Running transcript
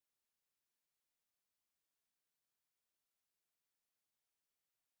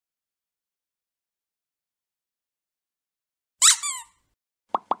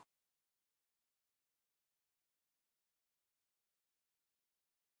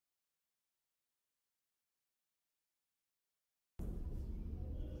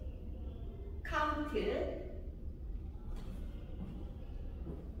count.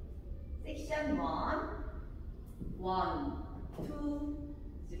 Section 1. 1, 2,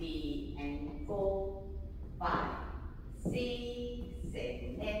 3, and 4, 5, 6,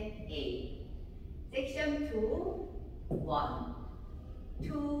 7, and 8. Section 2. 1,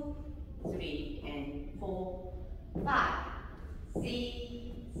 2, 3, and 4, 5, 6,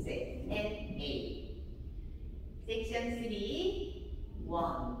 7, and 8. Section 3.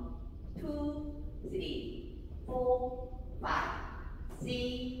 1, 2, 3, 4, 5,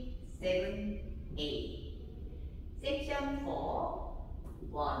 6, 7, 8. Section 4.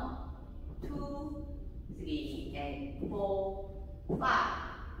 1, 2, 3, and 4, 5,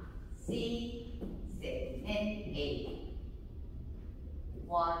 6, 7, and 8.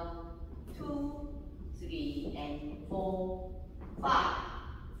 1, 2, 3, and 4, 5,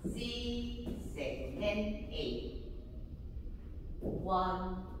 6, 7, and 8.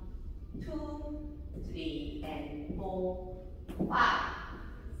 1, 2, 3, and 4, 5,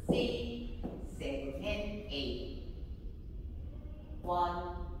 6, 7, and 8.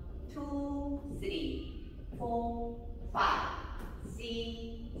 1, 2, 3, 4, 5,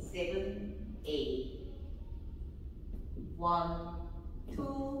 6, 7, 8. 1,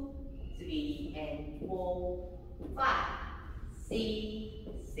 2, 3, and 4, 5, 6,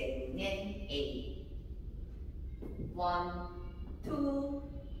 7, and 8. 1, 2,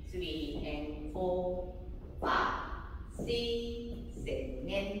 3, and 4, 5, 6, 7,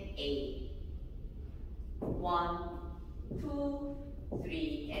 and 8. 1, 2,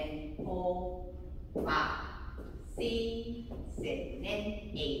 3, and 4, 5, 6, 7,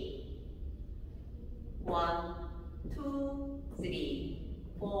 and 8. 1, 2, 3,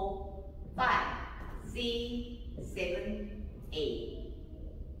 4, 5, 6, 7, 8.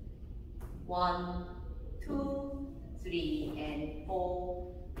 1, 2, 3, and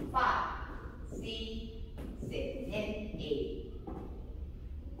 4, 5, 6, 7, and 8.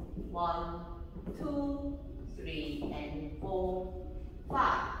 1, 2, 3, and 4,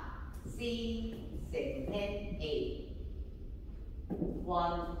 5, 6, 7, and 8.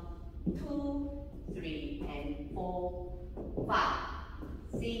 1, 2, 3, and 4, 5,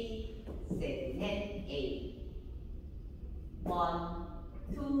 6, 7, and 8. 1,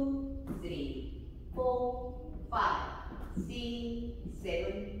 2, 3, 4, 5, 6,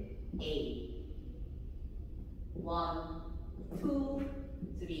 7, 8. 1, 2,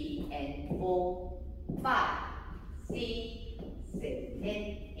 3, and 4, 5, 6, 7,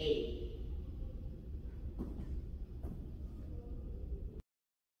 and